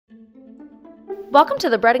Welcome to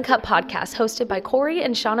the Bread and Cup podcast hosted by Corey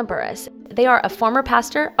and Shauna Burris. They are a former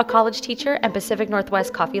pastor, a college teacher, and Pacific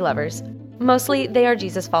Northwest coffee lovers. Mostly, they are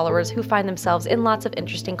Jesus followers who find themselves in lots of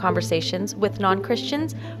interesting conversations with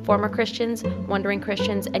non-Christians, former Christians, wondering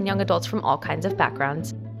Christians, and young adults from all kinds of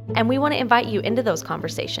backgrounds. And we want to invite you into those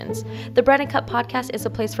conversations. The Bread and Cup podcast is a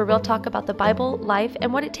place for real talk about the Bible, life,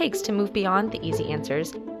 and what it takes to move beyond the easy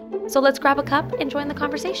answers. So let's grab a cup and join the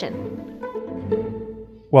conversation.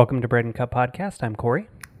 Welcome to Bread and Cup Podcast. I'm Corey.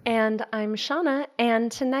 And I'm Shauna. And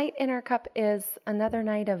tonight in our cup is another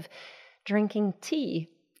night of drinking tea,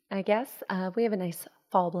 I guess. We have a nice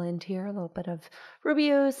fall blend here, a little bit of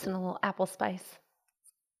Rubios and a little apple spice.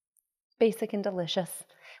 Basic and delicious.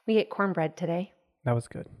 We ate cornbread today. That was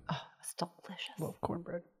good. Oh, it was delicious. Love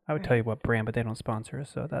cornbread. I would tell you what brand, but they don't sponsor us,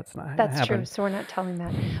 so that's not That's true, so we're not telling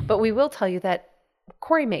that. But we will tell you that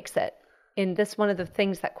Corey makes it. And this one of the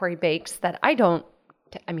things that Corey bakes that I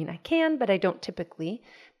can, but I don't typically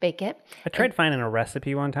bake it. I tried finding a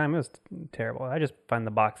recipe one time. It was terrible. I just find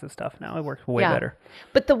the box of stuff now. It works way better.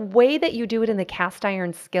 But the way that you do it in the cast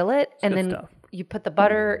iron skillet, and then stuff. You put the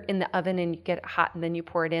butter in the oven and you get it hot and then you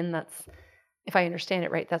pour it in, that's, if I understand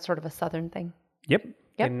it right, that's sort of a Southern thing. Yep.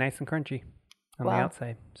 And nice and crunchy on the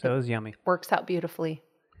outside. So it was yummy. Works out beautifully.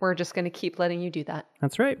 We're just going to keep letting you do that.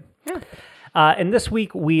 That's right. Yeah. And this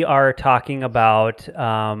week we are talking about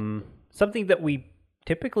something that we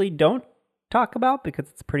typically don't talk about because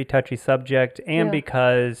it's a pretty touchy subject and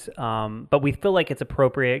because, but we feel like it's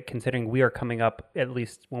appropriate considering we are coming up, at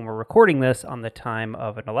least when we're recording this, on the time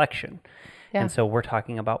of an election. Yeah. And so we're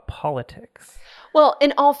talking about politics. Well,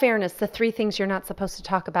 in all fairness, the three things you're not supposed to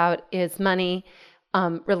talk about is money,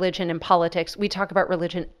 religion, and politics. We talk about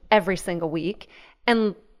religion every single week.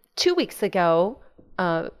 And 2 weeks ago,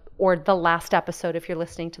 or the last episode, if you're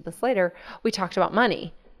listening to this later, we talked about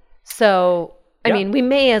money. So, I mean, we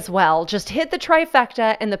may as well just hit the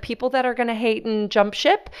trifecta, and the people that are going to hate and jump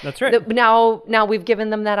ship. That's right. Now we've given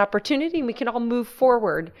them that opportunity, and we can all move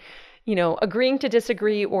forward, agreeing to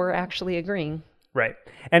disagree or actually agreeing. Right.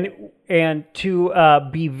 And to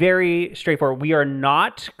be very straightforward, we are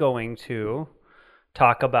not going to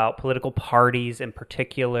talk about political parties in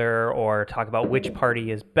particular or talk about which party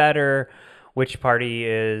is better, which party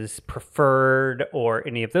is preferred, or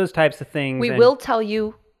any of those types of things. We will tell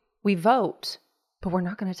you we vote, but we're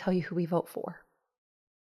not going to tell you who we vote for.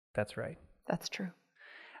 That's right. That's true.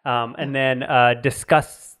 And then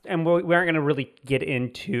discuss, and we aren't going to really get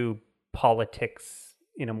into politics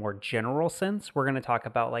in a more general sense. We're going to talk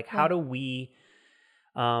about how do we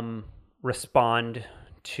respond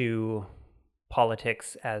to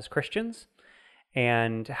politics as Christians,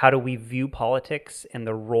 and how do we view politics and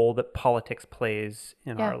the role that politics plays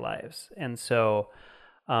in our lives. And so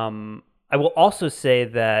I will also say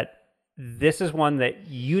that this is one that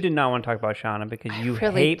you did not want to talk about, Shauna, because you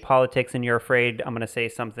hate politics and you're afraid I'm going to say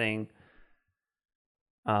something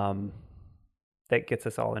that gets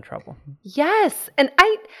us all in trouble. Yes. And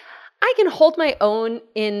I can hold my own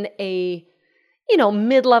in a,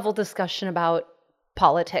 mid-level discussion about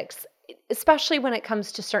politics, especially when it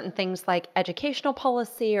comes to certain things like educational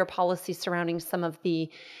policy or policy surrounding some of the,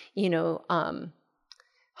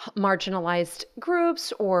 marginalized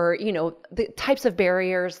groups or, the types of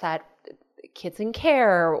barriers that kids in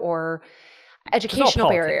care or educational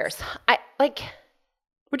barriers.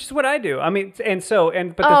 Which is what I do. I mean, but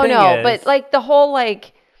the thing is, but the whole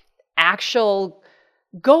actual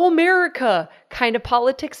go America kind of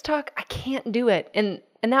politics talk, I can't do it. And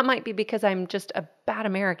that might be because I'm just a bad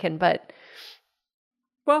American, but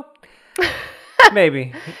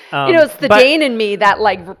maybe. It's the Dane in me that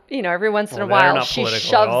every once in a while she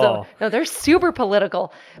shoves them. No, they're super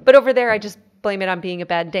political. But over there I just blame it on being a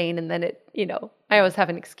bad Dane, and then I always have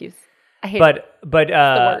an excuse. I hate it. But it's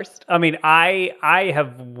the worst. I mean, I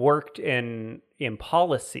have worked in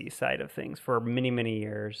policy side of things for many, many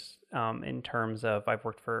years. In terms of, I've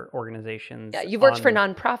worked for organizations. Yeah, you've worked for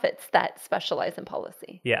nonprofits that specialize in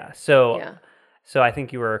policy. Yeah. So I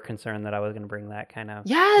think you were concerned that I was going to bring that kind of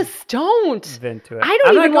don't into it. I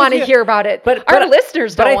don't even want to hear about it. But our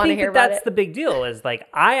listeners don't want to hear about it. That's the big deal. Is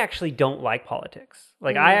I actually don't like politics.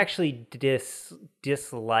 I actually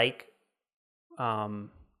dislike.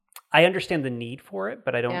 I understand the need for it,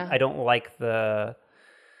 but I don't. I don't like the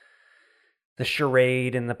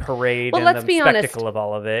charade and the parade and the spectacle of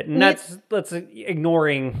all of it. And that's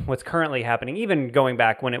ignoring what's currently happening, even going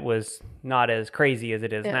back when it was not as crazy as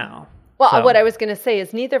it is now. Well, what I was going to say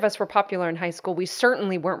is neither of us were popular in high school. We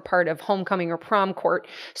certainly weren't part of homecoming or prom court.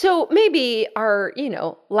 So maybe our,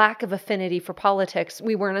 lack of affinity for politics,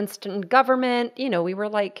 we weren't in government, we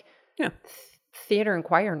were theater and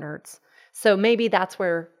choir nerds. So maybe that's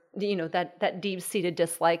where that deep-seated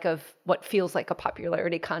dislike of what feels like a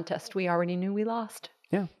popularity contest we already knew we lost.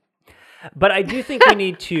 Yeah. But I do think we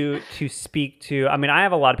need to speak to, I mean, I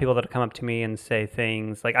have a lot of people that come up to me and say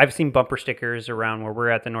things like, I've seen bumper stickers around where we're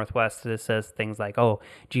at the Northwest that says things like, oh,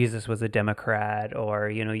 Jesus was a Democrat, or,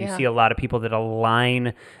 you see a lot of people that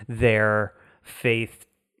align their faith,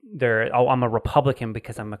 I'm a Republican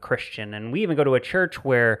because I'm a Christian. And we even go to a church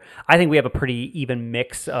where I think we have a pretty even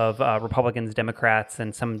mix of Republicans, Democrats,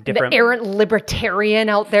 and some different... The errant libertarian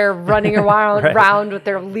out there running around, right. around with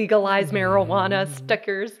their legalized marijuana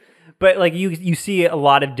stickers. But like you see a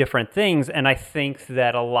lot of different things, and I think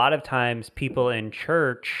that a lot of times people in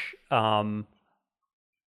church,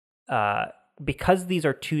 because these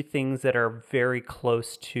are two things that are very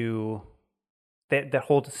close to that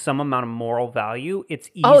hold some amount of moral value, it's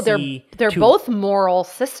easy. Oh, they're both moral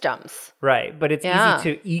systems, right? But it's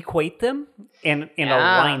easy to equate them and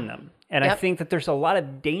align them, and I think that there's a lot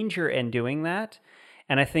of danger in doing that.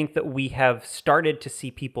 And I think that we have started to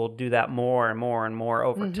see people do that more and more and more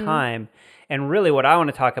over time. And really what I want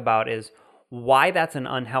to talk about is why that's an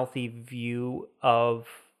unhealthy view of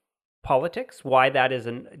politics, why that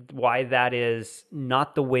is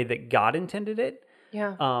not the way that God intended it.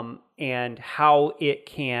 Yeah. And how it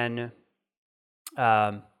can,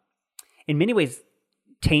 in many ways,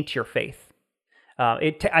 taint your faith.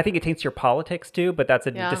 I think it taints your politics too, but that's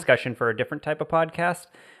a discussion for a different type of podcast.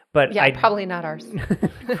 But probably not ours.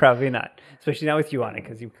 Probably not, especially not with you on it,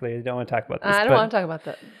 because you clearly don't want to talk about this. I don't want to talk about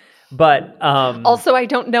that. But also, I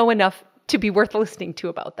don't know enough to be worth listening to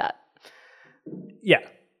about that. Yeah,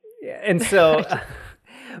 and so,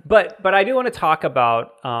 but I do want to talk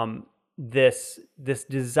about this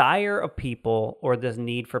desire of people, or this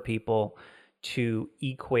need for people to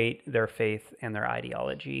equate their faith and their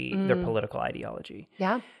ideology, their political ideology.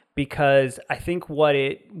 Yeah. Because I think what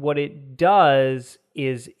it does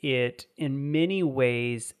is it, in many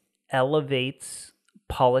ways, elevates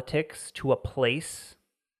politics to a place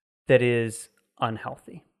that is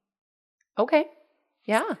unhealthy. Okay.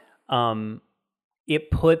 Yeah.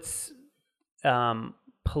 It puts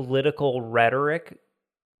political rhetoric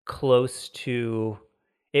close to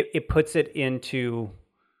it puts it into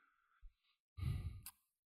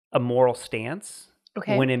a moral stance.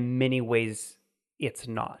 Okay. When in many ways it's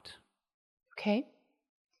not. Okay.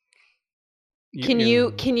 Can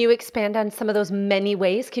you expand on some of those many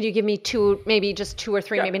ways? Could you give me maybe just two or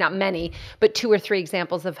three, maybe not many, but 2 or 3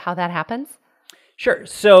 examples of how that happens? Sure.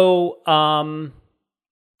 So,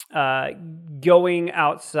 going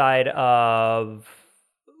outside of,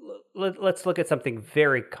 let's look at something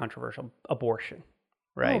very controversial, abortion,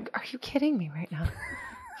 right? Oh, are you kidding me right now?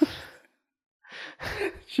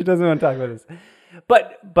 She doesn't want to talk about this.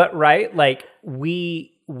 But right, like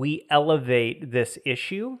we elevate this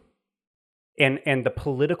issue and the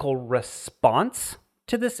political response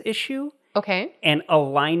to this issue, okay, and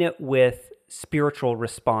align it with spiritual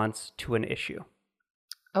response to an issue.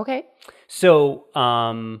 Okay. So,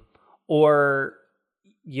 or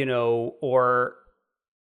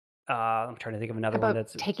I'm trying to think of another one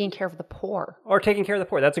that's taking care of the poor. Or taking care of the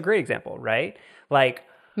poor. That's a great example, right? Like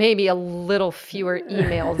maybe a little fewer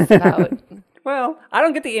emails about. Well, I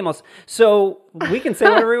don't get the emails, so we can say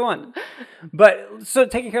whatever we want. But so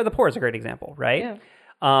taking care of the poor is a great example, right?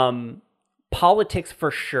 Yeah. Politics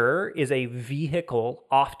for sure is a vehicle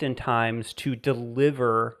oftentimes to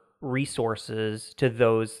deliver resources to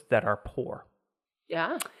those that are poor.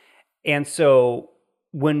 Yeah. And so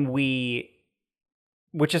which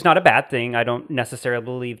is not a bad thing. I don't necessarily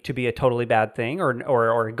believe to be a totally bad thing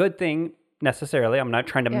or a good thing necessarily. I'm not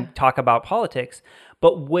trying to talk about politics,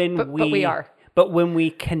 but when we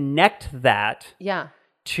connect that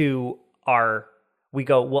to we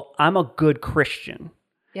go, well, I'm a good Christian.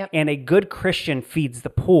 Yep. And a good Christian feeds the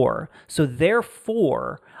poor. So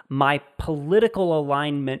therefore, my political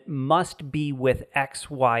alignment must be with X,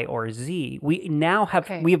 Y, or Z. We now have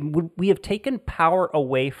we have taken power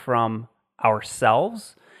away from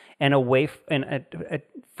ourselves and away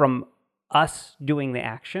from us doing the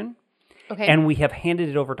action. Okay. And we have handed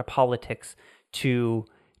it over to politics to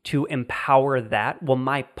empower that. Well,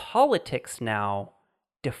 my politics now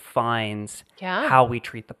defines how we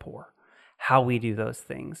treat the poor, how we do those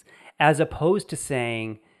things, as opposed to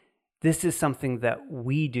saying, this is something that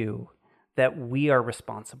we do, that we are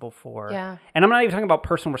responsible for. Yeah. And I'm not even talking about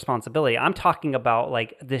personal responsibility. I'm talking about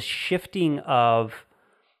like this shifting of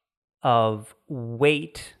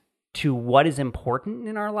weight to what is important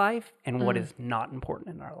in our life and what is not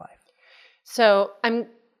important in our life. So I'm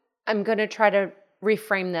going to try to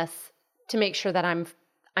reframe this to make sure that I'm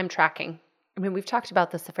tracking. I mean, we've talked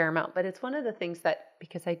about this a fair amount, but it's one of the things that,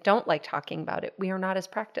 because I don't like talking about it, we are not as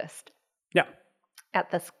practiced Yeah.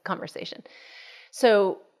 at this conversation.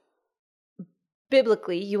 So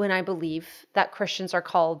biblically, you and I believe that Christians are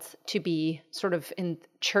called to be sort of, in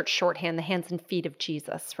church shorthand, the hands and feet of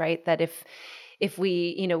Jesus, right? That if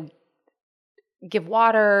we, give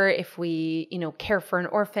water, if we, care for an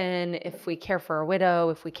orphan, if we care for a widow,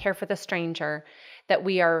 if we care for the stranger, that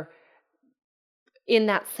we are in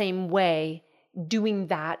that same way doing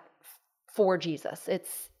that for Jesus.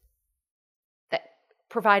 It's that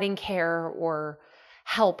providing care or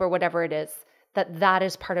help or whatever it is, that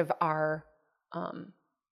is part of our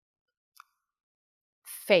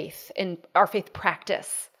faith and our faith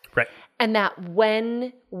practice. Right. And that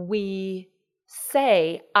when we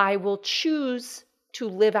say, I will choose to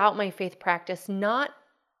live out my faith practice, not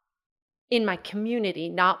in my community,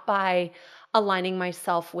 not by aligning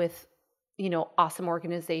myself with, awesome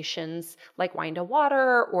organizations like Wine to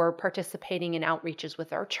Water, or participating in outreaches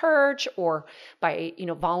with our church, or by,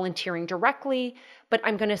 volunteering directly, but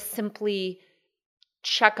I'm going to simply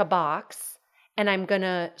check a box, and I'm going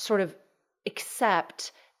to sort of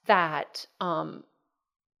accept that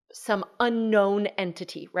some unknown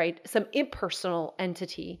entity, right? Some impersonal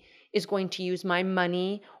entity is going to use my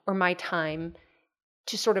money or my time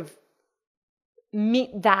to sort of meet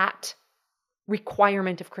that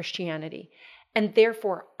requirement of Christianity. And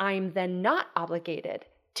therefore, I'm then not obligated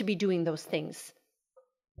to be doing those things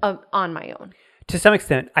on my own. To some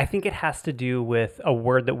extent, I think it has to do with a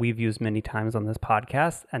word that we've used many times on this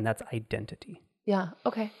podcast, and that's identity. Yeah,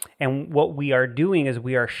 okay. And what we are doing is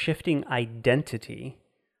we are shifting identity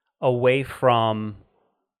away from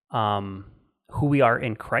who we are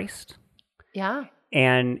in Christ. Yeah.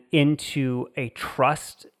 And into a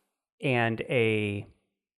trust and a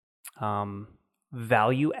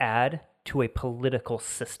value add to a political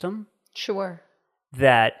system. Sure.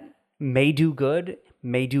 That may do good,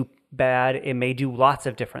 may do bad, it may do lots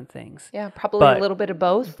of different things. Yeah, probably a little bit of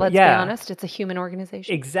both. Let's be honest. It's a human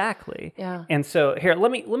organization. Exactly. Yeah. And so here,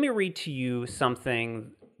 let me read to you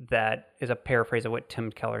something that is a paraphrase of what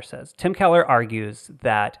Tim Keller says. Tim Keller argues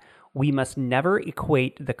that we must never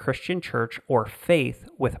equate the Christian church or faith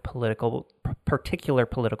with a particular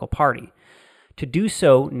political party. To do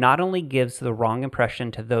so not only gives the wrong impression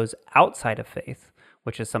to those outside of faith,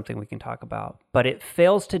 which is something we can talk about, but it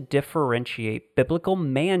fails to differentiate biblical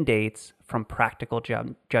mandates from practical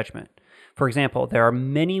judgment. For example, there are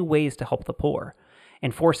many ways to help the poor,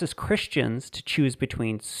 and forces Christians to choose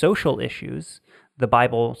between social issues the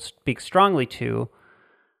Bible speaks strongly to,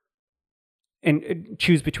 and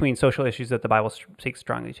choose between social issues that the Bible speaks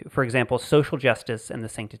strongly to. For example, social justice and the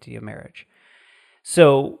sanctity of marriage.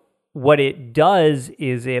 So what it does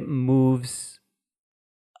is it moves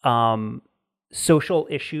social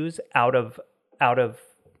issues out of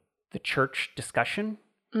the church discussion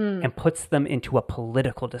and puts them into a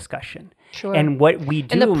political discussion. Sure. And what we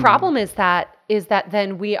do, and the problem is that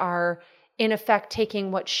then we are in effect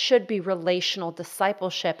taking what should be relational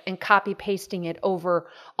discipleship and copy pasting it over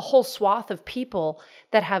a whole swath of people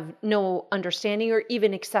that have no understanding or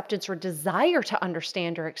even acceptance or desire to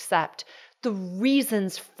understand or accept the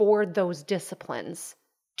reasons for those disciplines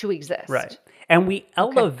to exist. Right. And we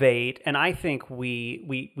elevate, and I think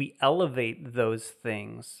we elevate those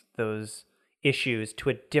things, those issues, to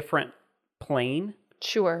a different plane.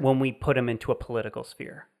 Sure. When we put them into a political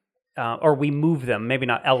sphere. Or we move them, maybe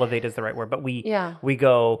not elevate is the right word, but we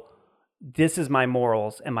go, this is my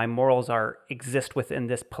morals, and my morals exist within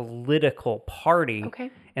this political party. Okay.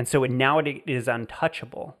 And so now it is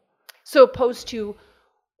untouchable. So opposed to,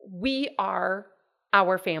 we are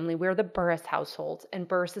our family, we're the Burris household, and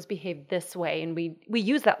Burris's behave this way. And we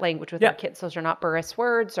use that language with our kids. Those are not Burris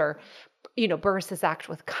words, or, Burris's act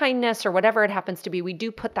with kindness, or whatever it happens to be. We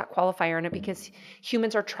do put that qualifier in it because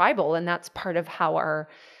humans are tribal, and that's part of how our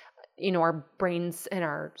brains and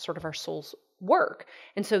our souls work.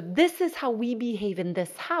 And so this is how we behave in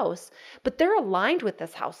this house, but they're aligned with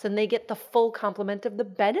this house, and they get the full complement of the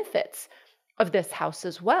benefits of this house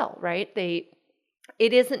as well, right?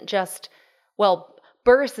 It isn't just, well,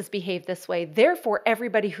 Burris's behave this way, therefore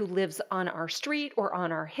everybody who lives on our street or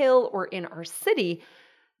on our hill or in our city,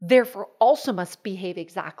 therefore also must behave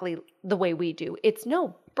exactly the way we do. It's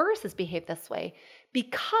no, Burris's behave this way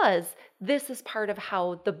because this is part of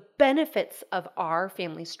how the benefits of our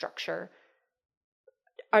family structure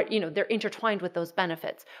are, they're intertwined with those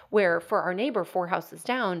benefits, where for our neighbor 4 houses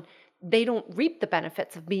down, they don't reap the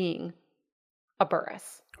benefits of being a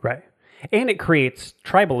Burris. Right. And it creates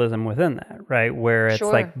tribalism within that, right? Where it's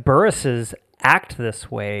like Burris's act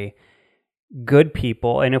this way good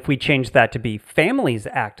people, and if we change that to be families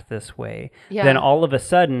act this way, then all of a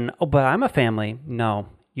sudden, oh, but I'm a family. No,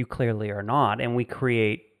 you clearly are not. And we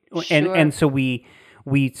create, and so we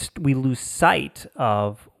lose sight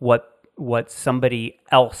of what somebody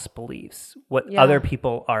else believes, what other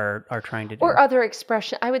people are trying to do. Or other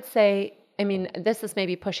expression. I would say, I mean, this is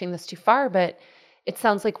maybe pushing this too far, but it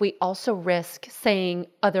sounds like we also risk saying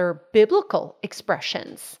other biblical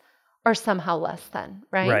expressions are somehow less than,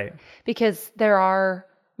 right? Right. Because there are,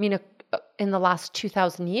 I mean, in the last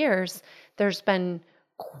 2,000 years, there's been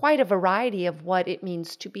quite a variety of what it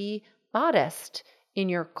means to be modest in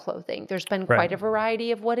your clothing. There's been quite a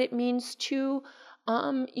variety of what it means to,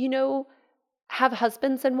 have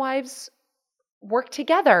husbands and wives work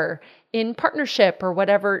together in partnership or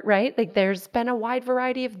whatever, right? Like there's been a wide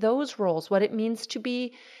variety of those roles, what it means to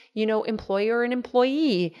be, employer and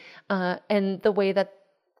employee, and the way that,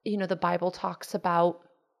 the Bible talks about,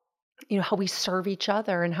 how we serve each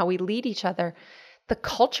other and how we lead each other. The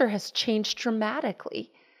culture has changed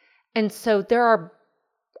dramatically. And so there are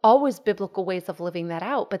always biblical ways of living that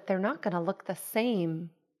out, but they're not going to look the same.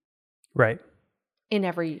 Right. In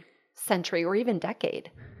every century or even decade.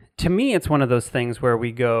 To me, it's one of those things where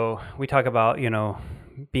we talk about,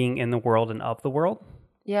 being in the world and of the world.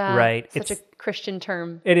 Yeah. Right. Such a Christian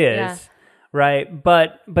term. It is. Yeah. Right.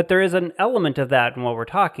 But there is an element of that in what we're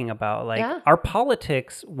talking about. Like our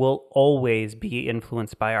politics will always be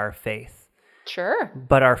influenced by our faith. Sure.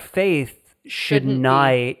 But our faith should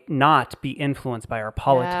not be influenced by our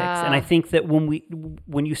politics. Yeah. And I think that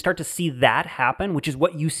when you start to see that happen, which is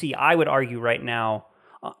what you see, I would argue right now,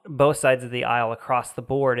 both sides of the aisle across the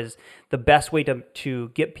board, is the best way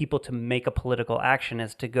to get people to make a political action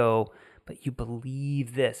is to go, but you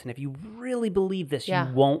believe this. And if you really believe this, you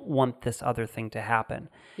won't want this other thing to happen.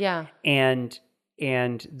 Yeah. And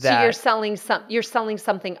that, so you're selling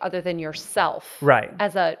something other than yourself. Right.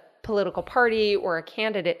 As a political party or a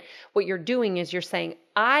candidate. What you're doing is you're saying,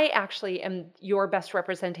 I actually am your best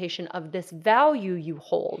representation of this value you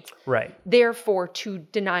hold. Right. Therefore, to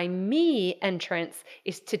deny me entrance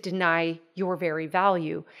is to deny your very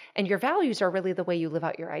value. And your values are really the way you live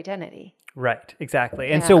out your identity. Right,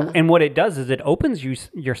 exactly. And so, and what it does is it opens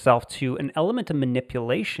yourself to an element of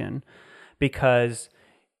manipulation, because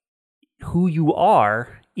who you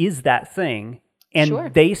are is that thing.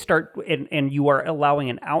 And they start, and you are allowing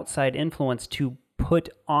an outside influence to put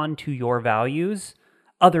onto your values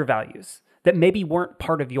other values that maybe weren't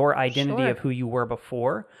part of your identity of who you were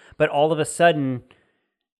before, but all of a sudden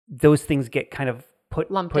those things get kind of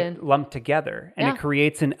lumped together, and it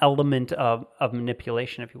creates an element of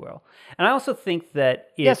manipulation, if you will. And I also think that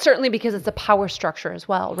certainly because it's a power structure as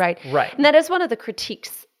well, right? Right. And that is one of the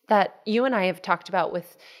critiques that you and I have talked about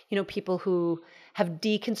with, people who have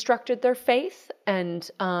deconstructed their faith, and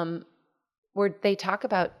where they talk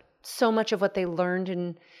about so much of what they learned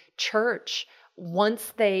in church,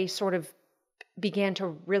 once they sort of began to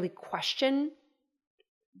really question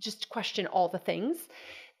all the things,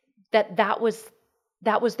 that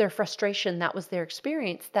was their frustration, that was their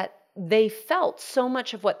experience, that they felt so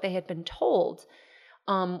much of what they had been told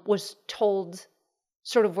was told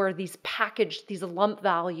sort of were these lump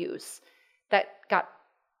values that got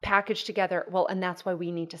packaged together. Well, and that's why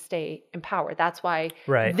we need to stay in power. That's why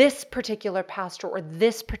this particular pastor or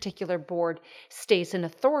this particular board stays in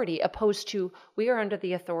authority, opposed to we are under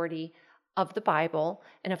the authority of the Bible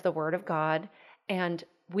and of the Word of God. And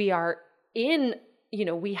we are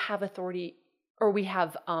we have authority, or we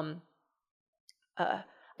have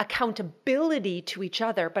accountability to each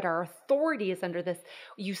other, but our authority is under this.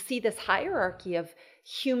 You see this hierarchy of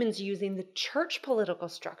humans using the church political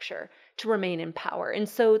structure to remain in power. And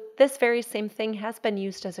so this very same thing has been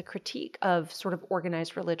used as a critique of sort of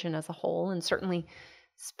organized religion as a whole, and certainly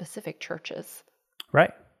specific churches.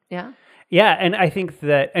 Right. Yeah. Yeah, and I think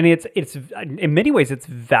that, and it's in many ways it's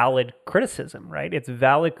valid criticism, right? It's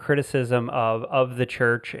valid criticism of the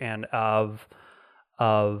church and of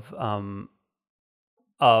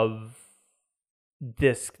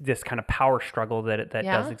this kind of power struggle that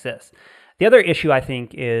does exist. The other issue, I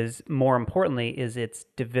think, is more importantly, is it's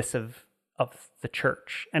divisive of the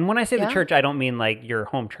church. And when I say the church, I don't mean like your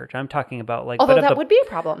home church. I'm talking about like, although that would be a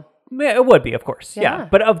problem. Yeah, it would be, of course. Yeah.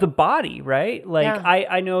 But of the body, right? Like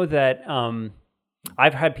I know that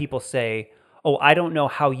I've had people say, oh, I don't know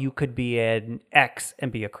how you could be an X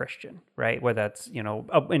and be a Christian, right? Where that's,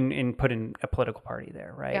 and put in a political party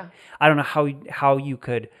there, right? Yeah. I don't know how you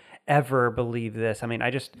could ever believe this. I mean,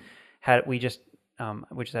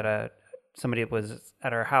 somebody was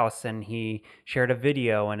at our house and he shared a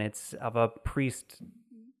video, and it's of a priest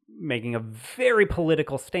making a very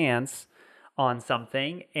political stance on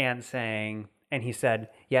something and saying, and he said,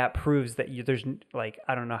 yeah, it proves that there's like,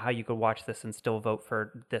 I don't know how you could watch this and still vote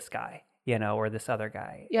for this guy, or this other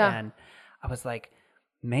guy. Yeah. And I was like,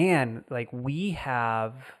 man, like we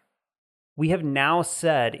have now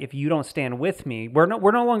said, if you don't stand with me, we're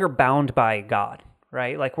no longer bound by God,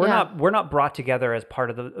 right? Like we're not brought together as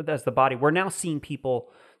part of as the body. We're now seeing people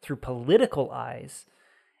through political eyes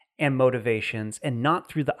and motivations and not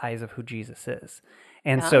through the eyes of who Jesus is.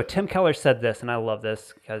 And so Tim Keller said this, and I love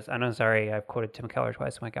this because I've quoted Tim Keller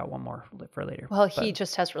twice, so I got one more for later. Well, he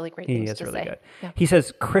just has really great things to say. He is really good. Yeah. He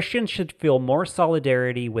says, Christians should feel more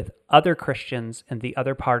solidarity with other Christians and the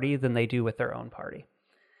other party than they do with their own party.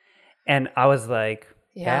 And I was like,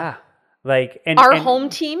 yeah. Like, and our home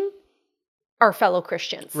team are fellow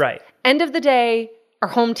Christians. Right. End of the day, our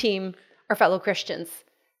home team are fellow Christians.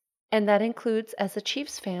 And that includes, as a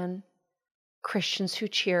Chiefs fan, Christians who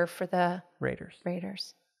cheer for the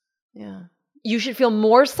Raiders. Yeah. You should feel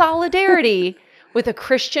more solidarity with a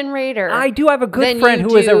Christian Raider. I do have a good friend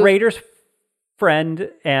who is a Raiders friend,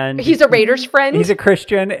 and he's a Raiders friend. He's a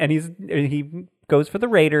Christian, and he goes for the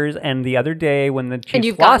Raiders. And the other day when the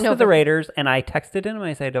Chiefs lost to the Raiders, and I texted him,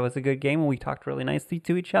 I said it was a good game, and we talked really nicely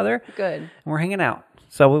to each other. Good. And we're hanging out.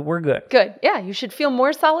 So we're good. Good. Yeah, you should feel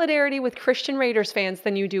more solidarity with Christian Raiders fans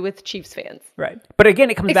than you do with Chiefs fans. Right. But again,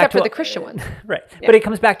 it comes back to... Except for the Christian ones. Right. Yeah. But it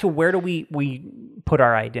comes back to where do we put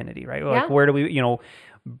our identity, right? Like where do we,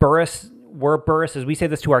 we're Burrises. We say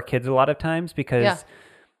this to our kids a lot of times because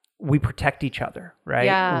we protect each other, right?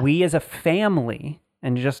 Yeah. We as a family,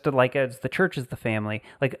 and just like as the church is the family,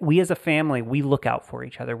 like we as a family, we look out for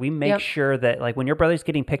each other. We make sure that like when your brother's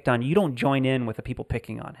getting picked on, you don't join in with the people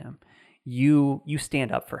picking on him. You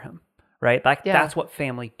stand up for him, right? Like that's what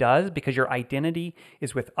family does, because your identity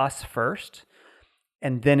is with us first,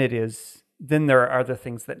 and then there are other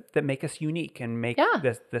things that make us unique and make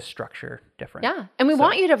this structure different. Yeah, and we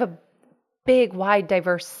want you to have a big, wide,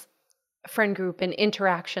 diverse friend group and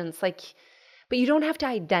interactions, but you don't have to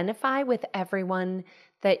identify with everyone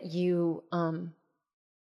that you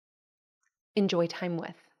enjoy time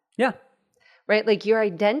with. Yeah. Right? Like your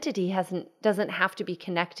identity doesn't have to be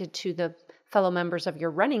connected to the fellow members of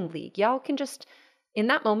your running league. Y'all can just, in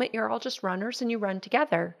that moment, you're all just runners and you run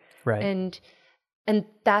together. Right. And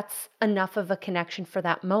that's enough of a connection for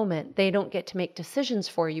that moment. They don't get to make decisions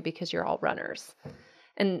for you because you're all runners.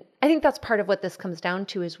 And I think that's part of what this comes down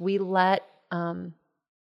to is we let, at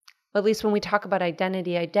least when we talk about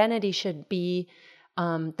identity should be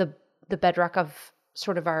the bedrock of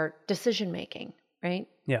sort of our decision making, right?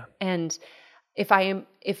 Yeah. And if I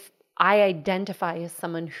identify as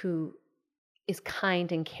someone who is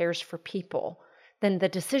kind and cares for people, then the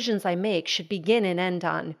decisions I make should begin and end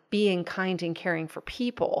on being kind and caring for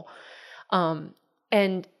people.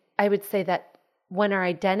 And I would say that when our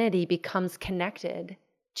identity becomes connected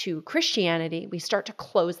to Christianity, we start to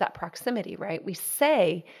close that proximity, right? We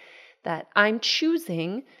say that I'm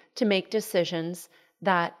choosing to make decisions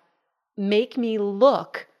that make me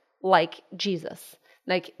look like Jesus.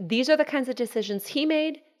 Like, these are the kinds of decisions he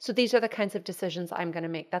made, so these are the kinds of decisions I'm going to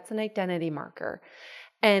make. That's an identity marker.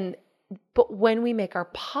 But when we make our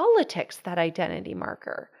politics that identity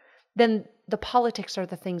marker, then the politics are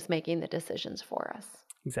the things making the decisions for us.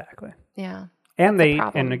 Exactly. Yeah. And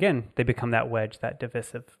again, they become that wedge, that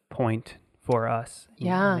divisive point for us.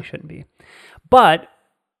 Yeah. They shouldn't be. But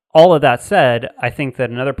all of that said, I think that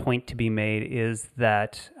another point to be made is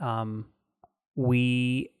that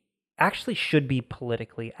we actually should be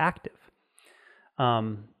politically active.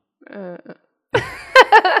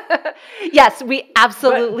 Yes, we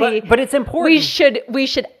absolutely. But it's important. We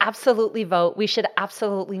should absolutely vote. We should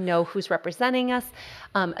absolutely know who's representing us,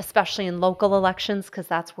 especially in local elections, because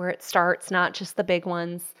that's where it starts, not just the big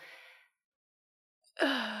ones.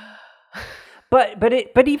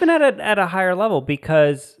 But even at a higher level,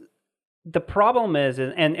 because the problem is,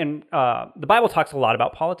 and the Bible talks a lot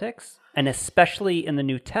about politics, and especially in the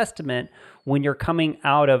New Testament, when you're coming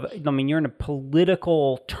out of, you're in a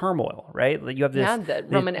political turmoil, right? Like you have this. The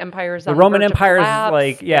Roman Empire is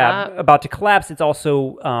about to collapse. It's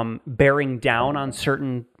also bearing down on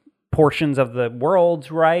certain portions of the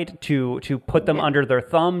world, right? To put them under their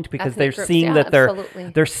thumb, because they're seeing that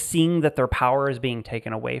they're seeing that their power is being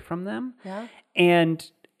taken away from them. Yeah.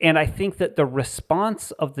 And I think that the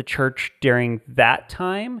response of the church during that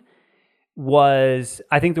time was,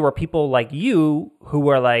 I think there were people like you who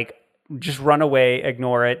were like, just run away,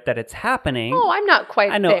 ignore it, that it's happening. Oh, I'm not quite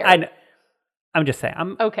there. I know. I'm just saying.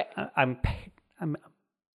 I'm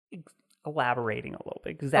elaborating a little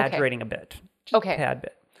bit, exaggerating a bit. Just a tad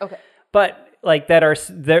bit. Okay. But like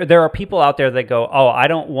there are people out there that go, oh, I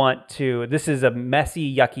don't want to, this is a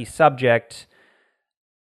messy, yucky subject.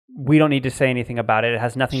 we don't need to say anything about it. It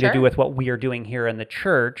has nothing to do Sure. with what we are doing here in the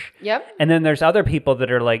church. Yep. And then there's other people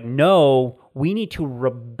that are like, no, we need to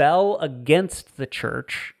rebel against the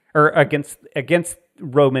church or against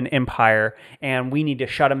Roman Empire, and we need to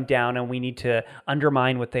shut them down, and we need to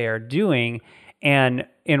undermine what they are doing. And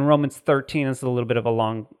in Romans 13, this is a little bit of a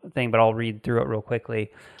long thing, but I'll read through it real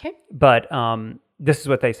quickly. Okay. But this is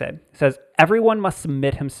what they said. It says, everyone must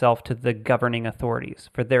submit himself to the governing authorities,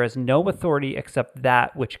 for there is no authority except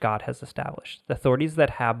that which God has established, the authorities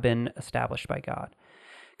that have been established by God.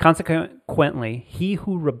 Consequently, he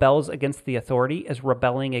who rebels against the authority is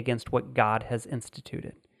rebelling against what God has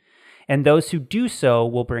instituted. And those who do so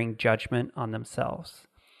will bring judgment on themselves.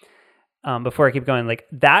 Before I keep going, like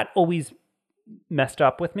that always messed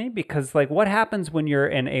up with me, because like what happens when you're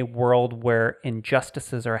in a world where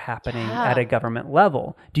injustices are happening at a government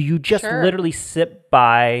level? Do you just literally sit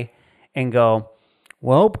by and go,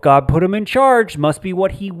 well, God put him in charge, must be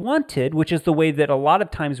what he wanted, which is the way that a lot of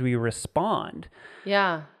times we respond.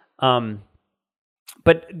 Yeah.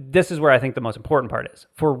 But this is where I think the most important part is.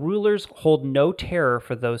 For rulers hold no terror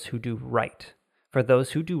for those who do right, for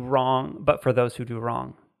those who do wrong, but for those who do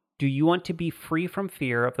wrong. Do you want to be free from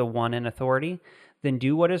fear of the one in authority? Then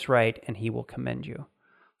do what is right, and he will commend you.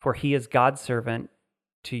 For he is God's servant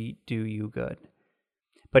to do you good.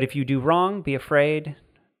 But if you do wrong, be afraid,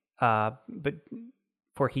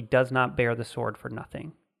 for he does not bear the sword for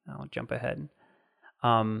nothing. I'll jump ahead.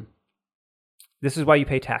 This is why you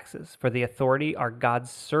pay taxes, for the authority are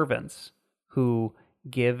God's servants who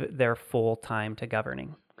give their full time to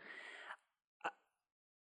governing.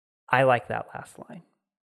 I like that last line.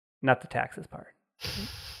 Not the taxes part.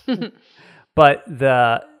 But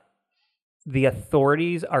the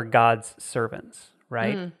authorities are God's servants,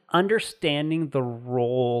 right? Understanding the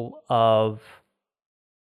role of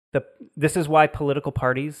this is why political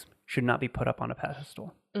parties should not be put up on a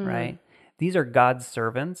pedestal, right? These are God's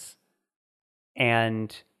servants,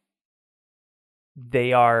 and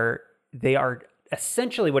they are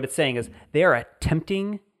essentially, what it's saying is they are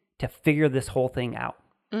attempting to figure this whole thing out.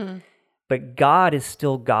 But God is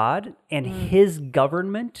still God, and his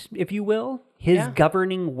government, if you will, his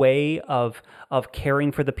governing way of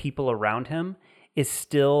caring for the people around him is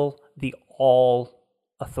still the all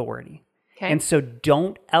authority. Okay. And so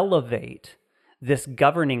don't elevate this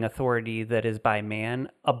governing authority that is by man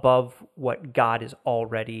above what God is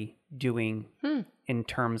already doing in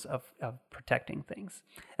terms of protecting things.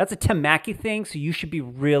 That's a Tim Mackie thing, so you should be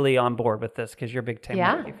really on board with this because you're a big Tim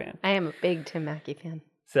Mackie fan. I am a big Tim Mackie fan.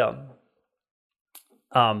 So...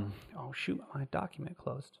 oh shoot, my document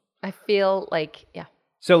closed. I feel like,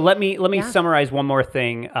 So let me summarize one more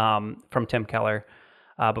thing from Tim Keller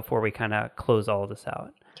before we kind of close all of this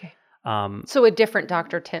out. Okay. So a different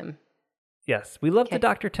Dr. Tim. Yes, we love the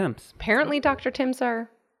Dr. Tims. Apparently Dr. Tims are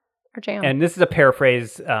jam. And this is a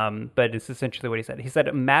paraphrase, but it's essentially what he said. He said,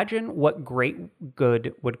 imagine what great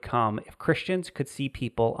good would come if Christians could see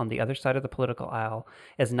people on the other side of the political aisle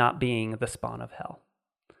as not being the spawn of hell.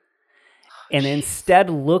 And instead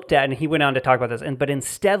looked at, and he went on to talk about this, but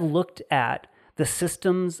instead looked at the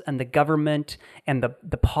systems and the government and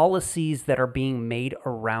the policies that are being made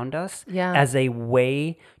around us as a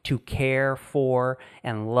way to care for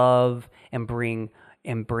and love and bring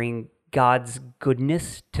God's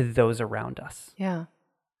goodness to those around us. Yeah.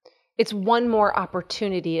 It's one more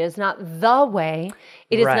opportunity. It is not the way.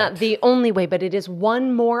 It is not the only way, but it is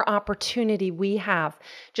one more opportunity we have.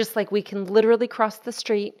 Just like we can literally cross the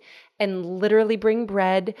street and literally bring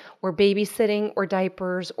bread or babysitting or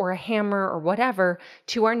diapers or a hammer or whatever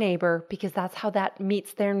to our neighbor because that's how that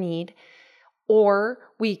meets their need. Or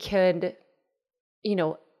we could,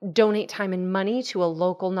 donate time and money to a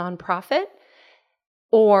local nonprofit,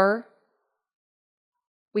 or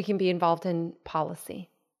we can be involved in policy.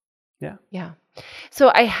 Yeah. Yeah.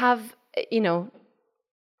 So I have,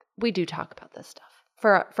 we do talk about this stuff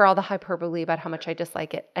for all the hyperbole about how much I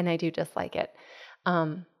dislike it, and I do dislike it.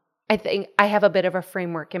 I think I have a bit of a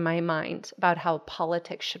framework in my mind about how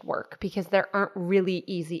politics should work because there aren't really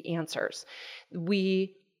easy answers.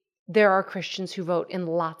 There are Christians who vote in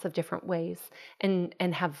lots of different ways and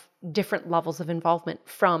have different levels of involvement,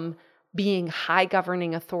 from being high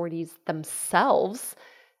governing authorities themselves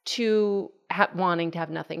to wanting to have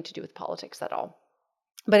nothing to do with politics at all.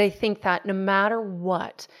 But I think that no matter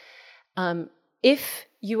what, if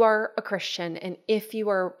you are a Christian and if you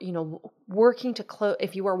are, working to close,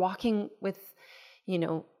 if you are walking with,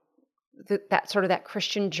 that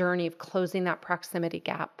Christian journey of closing that proximity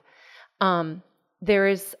gap, there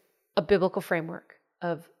is a biblical framework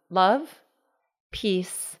of love,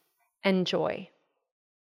 peace, and joy.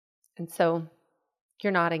 And so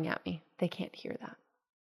you're nodding at me. They can't hear that.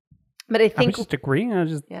 But I I think was just agreeing. I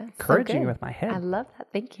was just yeah, so encouraging you good. with my head. I love that.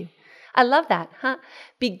 Thank you. I love that. Huh?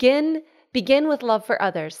 Begin with love for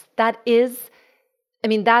others. That is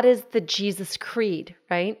the Jesus creed,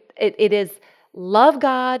 right? It is love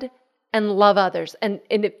God and love others. And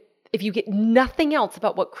if you get nothing else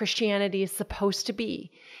about what Christianity is supposed to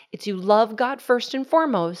be, it's you love God first and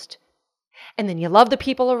foremost, and then you love the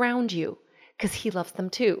people around you because he loves them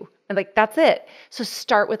too. And like, that's it. So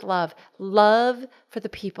start with love. Love for the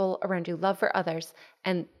people around you, love for others.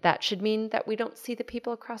 And that should mean that we don't see the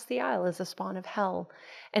people across the aisle as a spawn of hell.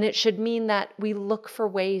 And it should mean that we look for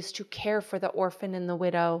ways to care for the orphan and the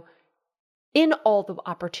widow in all the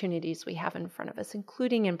opportunities we have in front of us,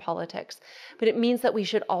 including in politics. But it means that we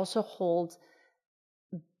should also hold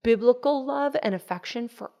biblical love and affection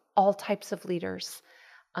for all types of leaders.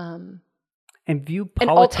 And view and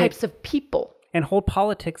all types of people. And hold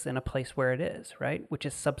politics in a place where it is, right? Which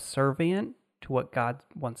is subservient to what God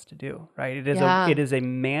wants to do, right? It is a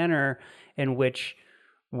manner in which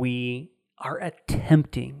we are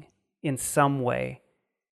attempting in some way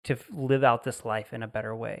to live out this life in a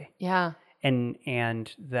better way. Yeah.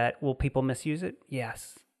 And that, will people misuse it?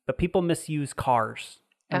 Yes. But people misuse cars,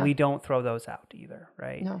 and we don't throw those out either,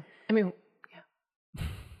 right? No. I mean, yeah.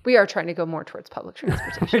 We are trying to go more towards public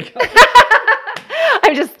transportation.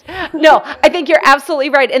 I think you're absolutely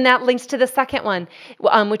right. And that links to the second one,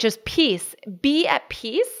 which is peace. Be at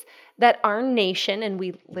peace that our nation, and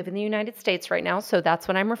we live in the United States right now, so that's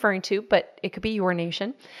what I'm referring to, but it could be your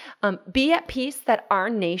nation. Be at peace that our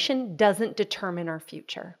nation doesn't determine our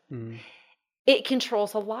future. Mm. It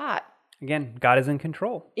controls a lot. Again, God is in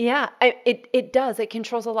control. Yeah, it does. It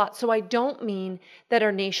controls a lot. So I don't mean that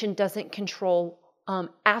our nation doesn't control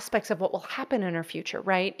aspects of what will happen in our future,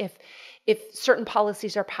 right? If certain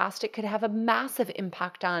policies are passed, it could have a massive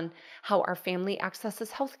impact on how our family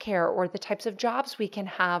accesses healthcare, or the types of jobs we can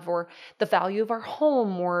have, or the value of our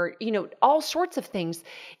home, or, all sorts of things.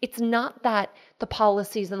 It's not that the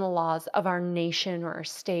policies and the laws of our nation or our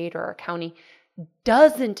state or our county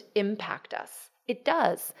doesn't impact us. It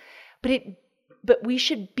does. But we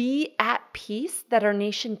should be at peace that our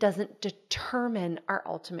nation doesn't determine our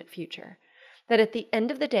ultimate future. That at the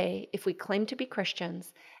end of the day, if we claim to be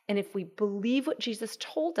Christians, and if we believe what Jesus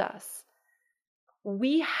told us,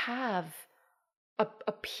 we have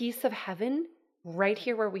a piece of heaven right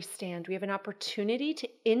here where we stand. We have an opportunity to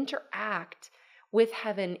interact with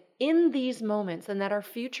heaven in these moments, and that our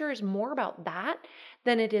future is more about that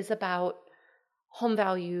than it is about home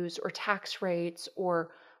values or tax rates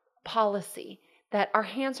or policy. That our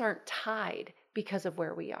hands aren't tied because of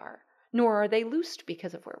where we are, nor are they loosed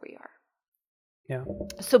because of where we are. Yeah.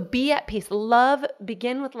 So be at peace.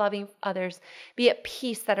 Begin with loving others. Be at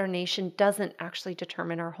peace that our nation doesn't actually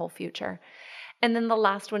determine our whole future. And then the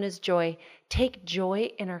last one is joy. Take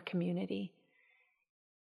joy in our community.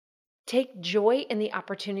 Take joy in the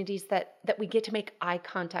opportunities that we get to make eye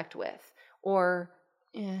contact with, or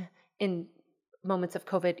in moments of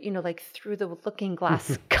COVID, like through the looking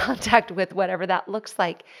glass contact with, whatever that looks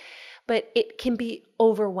like. But it can be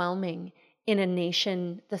overwhelming in a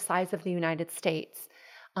nation the size of the United States,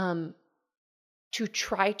 to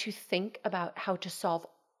try to think about how to solve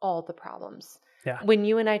all the problems. Yeah. When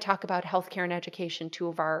you and I talk about healthcare and education, two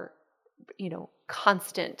of our,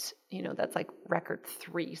 constant, that's like record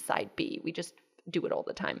 3, side B. We just do it all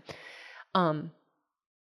the time.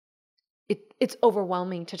 It's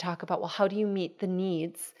overwhelming to talk about, well, how do you meet the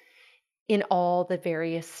needs in all the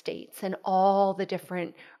various states and all the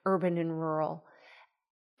different urban and rural?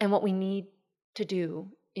 And what we need to do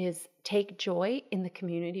is take joy in the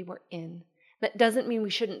community we're in. That doesn't mean we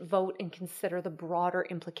shouldn't vote and consider the broader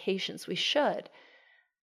implications. We should.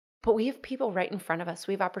 But we have people right in front of us.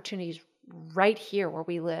 We have opportunities right here where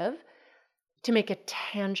we live to make a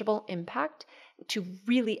tangible impact, to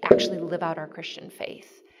really actually live out our Christian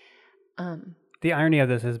faith. The irony of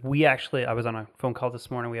this is I was on a phone call this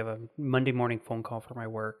morning. We have a Monday morning phone call for my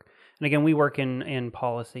work. And again, we work in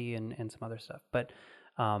policy and some other stuff. But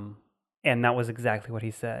and that was exactly what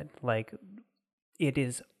he said. Like, it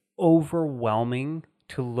is overwhelming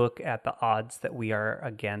to look at the odds that we are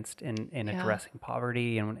against in addressing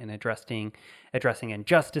poverty and addressing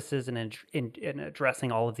injustices and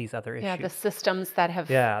addressing all of these other issues. Yeah, the systems that have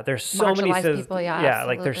there's so many people.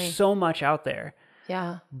 Like there's so much out there.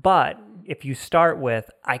 Yeah. But if you start with,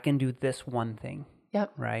 I can do this one thing.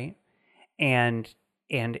 Yep. Right. And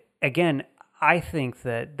again, I think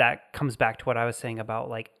that comes back to what I was saying about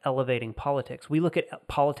like elevating politics. We look at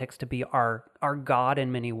politics to be our God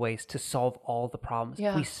in many ways, to solve all the problems.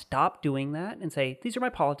 Yeah. If we stop doing that and say, these are my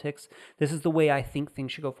politics, this is the way I think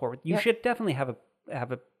things should go forward. You should definitely have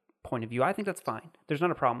a point of view. I think that's fine. There's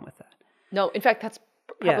not a problem with that. No, in fact, that's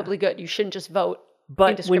probably good. You shouldn't just vote.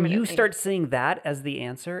 But when you start seeing that as the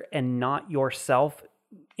answer and not yourself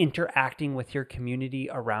interacting with your community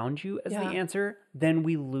around you as the answer, then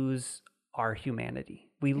we lose our humanity.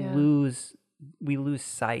 We lose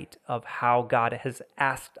sight of how God has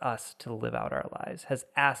asked us to live out our lives, has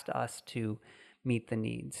asked us to meet the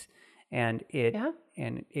needs. And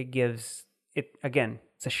it gives it, again,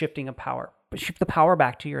 it's a shifting of power. But shift the power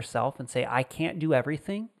back to yourself and say, I can't do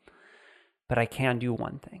everything, but I can do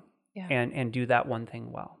one thing. And do that one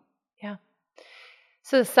thing well. Yeah.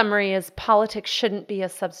 So the summary is politics shouldn't be a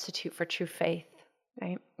substitute for true faith,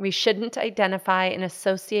 right? We shouldn't identify and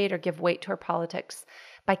associate or give weight to our politics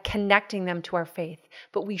by connecting them to our faith,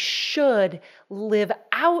 but we should live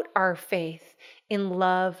out our faith in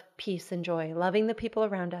love, peace, and joy, loving the people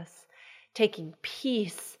around us, taking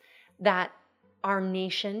peace that our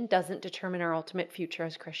nation doesn't determine our ultimate future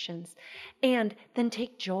as Christians, and then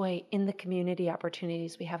take joy in the community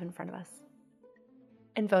opportunities we have in front of us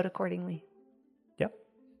and vote accordingly. Yep.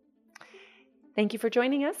 Thank you for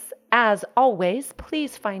joining us. As always,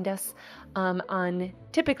 please find us on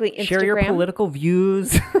typically Instagram. Share your political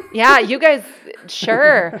views. Yeah, you guys,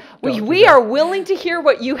 sure. We are willing to hear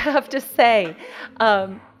what you have to say.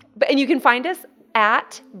 And you can find us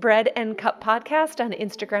at Bread and Cup Podcast on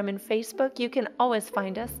Instagram and Facebook. You can always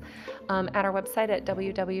find us at our website at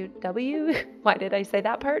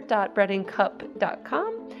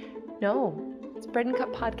breadandcup.com. No, it's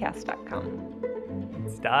breadandcuppodcast.com.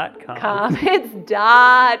 It's .com. It's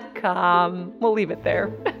 .com. We'll leave it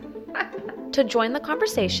there. To join the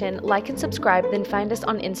conversation, like and subscribe, then find us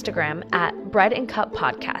on Instagram at Bread and Cup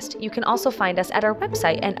Podcast. You can also find us at our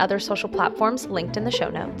website and other social platforms linked in the show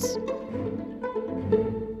notes.